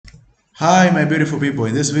Hi my beautiful people,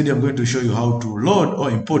 in this video I'm going to show you how to load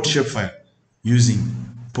or import shapefile using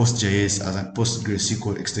PostGIS as a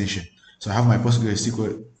PostgreSQL extension. So I have my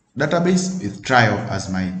PostgreSQL database with trial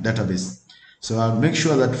as my database. So I'll make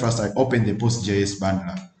sure that first I open the PostGIS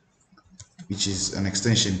bundler, which is an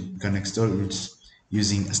extension. You can install it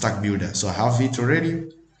using Stack Builder. So I have it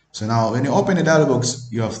already. So now when you open the dialog box,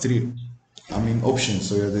 you have three options.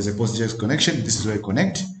 So there's a PostGIS connection. This is where you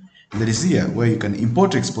connect. There is here where you can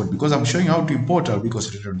import, export. Because I'm showing how to import, I'll be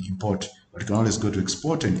concentrated on import. But you can always go to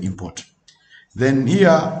export and import. Then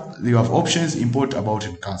here you have options, import, about,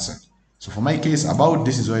 and cancel. So for my case, about,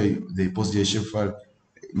 this is why the PostGIS shapefile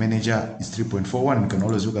manager is 3.41, and you can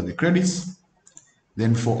always look at the credits.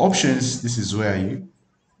 Then for options, this is where you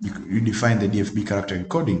define the DFB character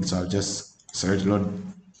encoding. So I'll just select load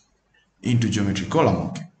into geometry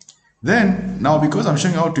column. Okay. Then now, because I'm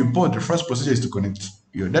showing how to import, the first procedure is to connect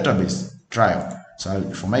your database trial. So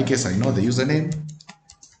for my case, I know the username.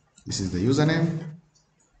 This is the username.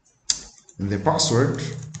 And the password,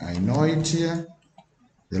 I know it here.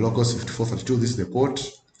 The localhost 5432, this is the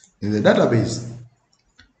port. In the database,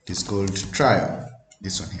 it is called trial,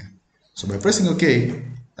 this one here. So by pressing OK,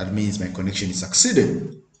 that means my connection is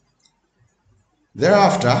succeeded.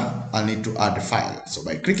 Thereafter, I'll need to add a file. So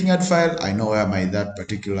by clicking add file, I know where that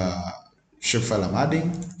particular shapefile I'm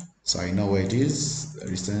adding. So I know where it is. For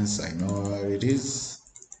instance, I know where it is.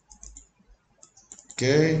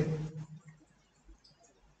 Okay.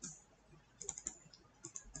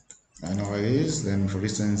 I know where it is. Then for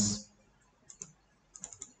instance,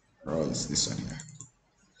 it's this one here.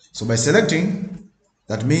 So by selecting,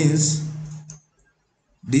 that means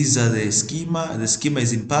these are the schema. The schema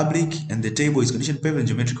is in public, and the table is condition pavement,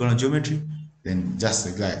 geometry, column, geometry. Then just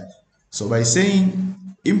like that. So by saying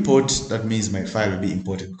import, that means my file will be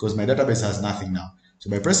imported because my database has nothing now. So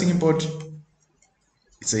by pressing import,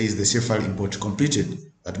 it says the shapefile import completed.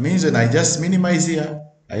 That means when I just minimize here,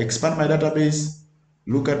 I expand my database,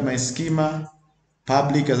 look at my schema,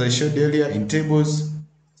 public as I showed earlier in tables,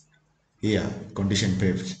 here, condition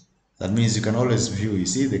paved. That means you can always view, you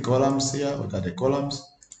see the columns here, what are the columns?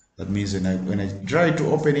 That means when I try to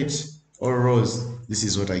open it, all rows, this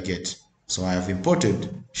is what I get. So I have imported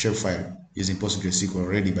shapefile using PostgreSQL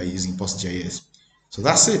already by using PostGIS. So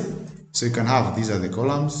that's it. So you can have, these are the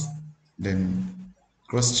columns, then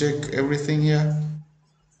cross-check everything here.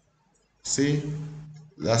 See,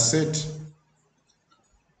 that's it.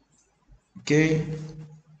 Okay,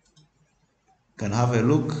 can have a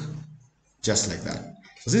look just like that.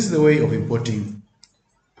 So this is the way of importing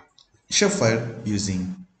shapefile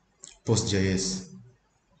using PostGIS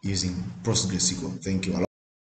using PostgreSQL. Thank you.